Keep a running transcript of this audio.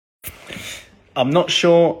I'm not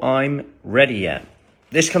sure I'm ready yet.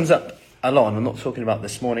 This comes up a lot, and I'm not talking about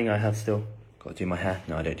this morning. I have still got to do my hair.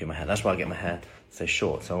 No, I don't do my hair. That's why I get my hair so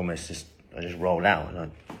short. So I just roll out,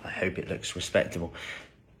 and I hope it looks respectable.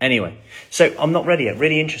 Anyway, so I'm not ready yet.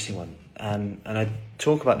 Really interesting one. And I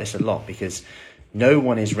talk about this a lot because no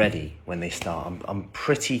one is ready when they start. I'm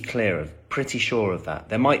pretty sure of that.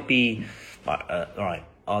 There might be, all right,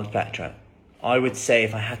 I'll backtrack. I would say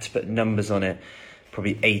if I had to put numbers on it,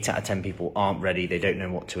 probably 8 out of 10 people aren't ready. They don't know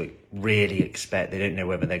what to really expect. They don't know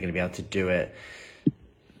whether they're going to be able to do it.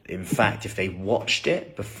 In fact, if they watched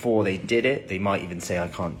it before they did it, they might even say, I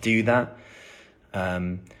can't do that.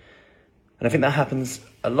 And I think that happens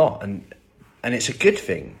a lot. And it's a good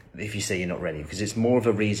thing if you say you're not ready, because it's more of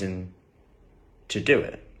a reason to do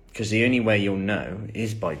it. Because the only way you'll know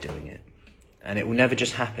is by doing it. And it will never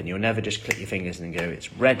just happen. You'll never just click your fingers and go,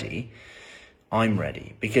 it's ready. I'm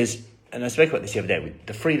ready. Because, and I spoke about this the other day, with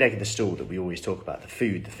the 3 leg of the stool that we always talk about, the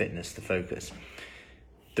food, the fitness, the focus.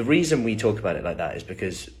 The reason we talk about it like that is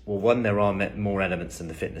because, well, one, there are more elements than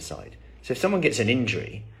the fitness side. So if someone gets an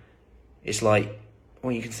injury, it's like,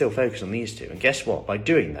 well, you can still focus on these two. And guess what? By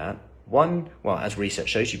doing that, one, well, as research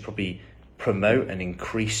shows, you probably promote and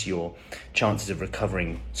increase your chances of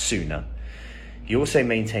recovering sooner. You also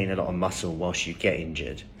maintain a lot of muscle whilst you get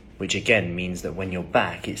injured, which again means that when you're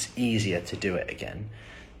back, it's easier to do it again,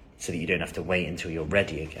 so that you don't have to wait until you're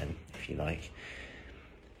ready again, if you like.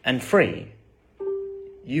 And 3,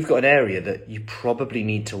 you've got an area that you probably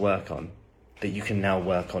need to work on, that you can now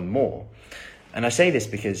work on more. And I say this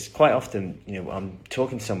because quite often, I'm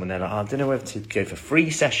talking to someone, they're like, I don't know whether to go for 3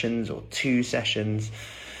 sessions or 2 sessions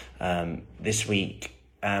this week.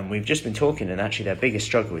 And we've just been talking, and actually their biggest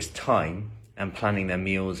struggle is time and planning their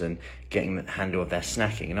meals and getting the handle of their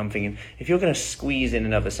snacking. And I'm thinking, if you're going to squeeze in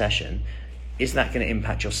another session, is that going to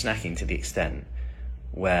impact your snacking to the extent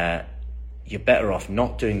where you're better off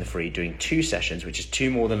not doing the 3, doing 2 sessions, which is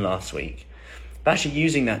 2 more than last week, but actually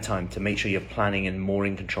using that time to make sure you're planning and more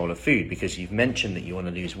in control of food, because you've mentioned that you want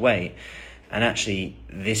to lose weight, and actually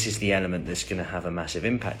this is the element that's going to have a massive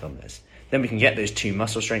impact on this. Then we can get those 2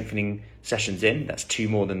 muscle strengthening sessions in. That's 2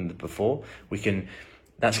 more than before.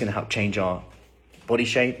 That's going to help change our body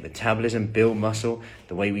shape, metabolism, build muscle,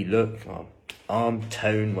 the way we look, our arm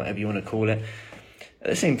tone, whatever you want to call it. At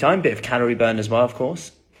the same time, bit of calorie burn as well, of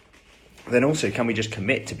course. Then also, can we just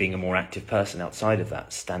commit to being a more active person outside of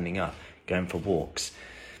that, standing up, going for walks,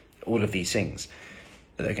 all of these things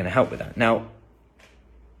that are going to help with that. Now,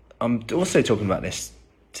 I'm also talking about this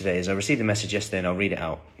today as I received a message yesterday, and I'll read it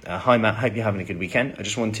out. Hi, Matt, hope you're having a good weekend. I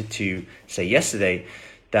just wanted to say yesterday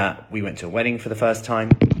that we went to a wedding for the first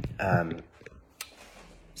time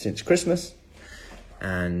since Christmas,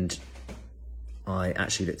 and I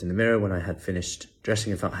actually looked in the mirror when I had finished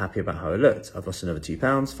dressing and felt happy about how I looked. I've lost another 2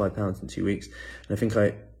 pounds, 5 pounds in 2 weeks, and I think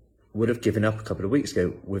I would have given up a couple of weeks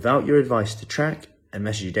ago without your advice to track and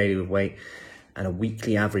measure you daily with weight and a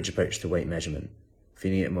weekly average approach to weight measurement.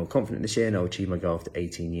 Feeling more confident this year, and I'll achieve my goal after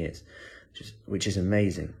 18 years, which is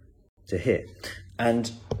amazing to hear.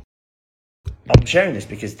 And I'm sharing this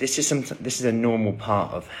because this is a normal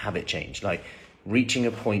part of habit change, like reaching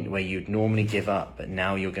a point where you'd normally give up, but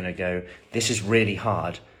now you're going to go, this is really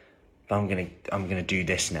hard, but I'm going to do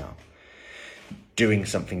this now, doing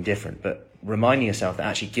something different. But reminding yourself that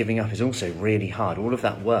actually giving up is also really hard. All of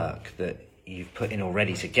that work that you've put in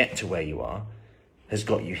already to get to where you are has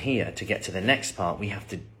got you here. To get to the next part, we have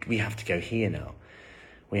to go here now.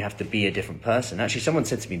 We have to be a different person. Actually, someone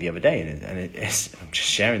said to me the other day, and I'm just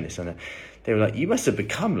sharing this, they were like, you must have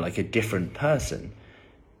become like a different person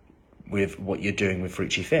with what you're doing with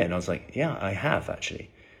Frucci Fit. And I was like, yeah, I have actually.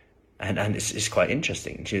 And it's quite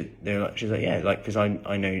interesting. She's like, yeah, like, because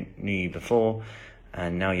I knew you before,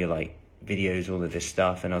 and now you're like videos, all of this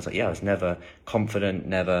stuff. And I was like, yeah, I was never confident,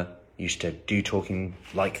 never used to do talking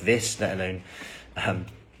like this, let alone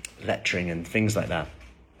lecturing and things like that.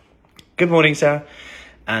 Good morning, Sarah.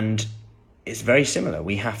 And it's very similar.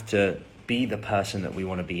 We have to be the person that we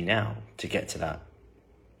want to be now to get to that,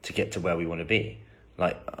 to get to where we want to be.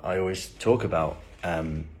 Like I always talk about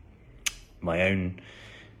my own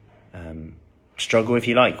struggle, if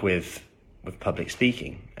you like, with public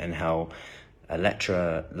speaking, and how a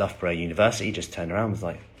lecturer at Loughborough University just turned around and was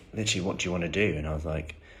like, literally, what do you want to do? And I was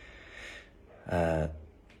like,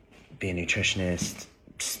 be a nutritionist,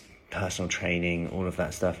 personal training, all of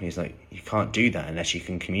that stuff. And he's like, you can't do that unless you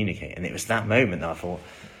can communicate. And it was that moment that I thought,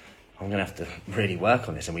 I'm going to have to really work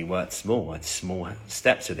on this. And we worked small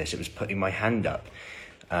steps with this. It was putting my hand up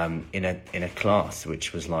in a class,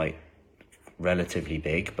 which was like relatively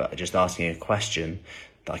big, but just asking a question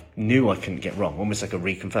that I knew I couldn't get wrong, almost like a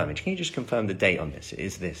reconfirming. Can you just confirm the date on this? It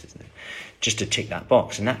is this, isn't it? Just to tick that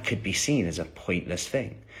box. And that could be seen as a pointless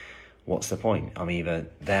thing. What's the point? I'm either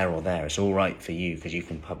there or there. It's all right for you because you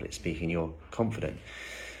can public speak and you're confident.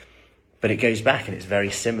 But it goes back, and it's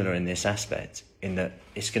very similar in this aspect, in that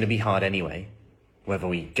it's going to be hard anyway, whether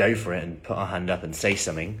we go for it and put our hand up and say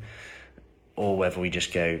something, or whether we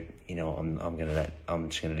just go, you know, I'm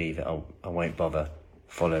just going to leave it. I won't bother,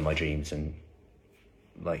 follow my dreams. And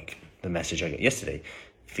like the message I got yesterday,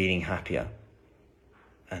 feeling happier.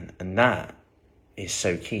 And that is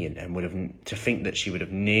so key, and would have, to think that she would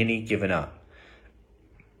have nearly given up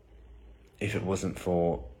if it wasn't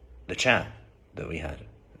for the chat that we had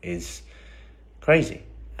is crazy.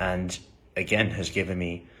 And again, has given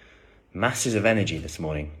me masses of energy this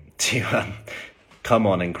morning to come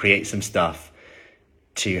on and create some stuff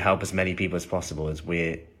to help as many people as possible, as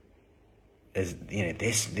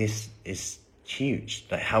this is huge.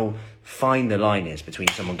 Like how fine the line is between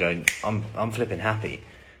someone going, I'm flipping happy,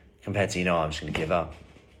 compared to, I'm just going to give up.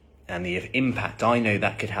 And the impact I know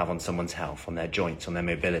that could have on someone's health, on their joints, on their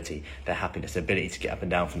mobility, their happiness, ability to get up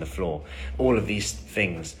and down from the floor, all of these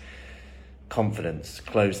things, confidence,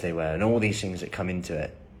 clothes they wear, and all these things that come into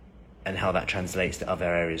it, and how that translates to other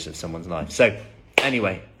areas of someone's life. So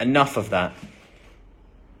anyway, enough of that.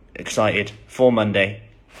 Excited for Monday.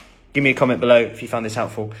 Give me a comment below if you found this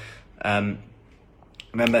helpful.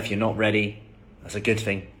 Remember, if you're not ready, that's a good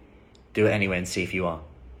thing. Do it anyway and see if you are.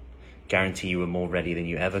 Guarantee you were more ready than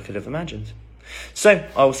you ever could have imagined. So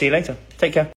I will see you later. Take care.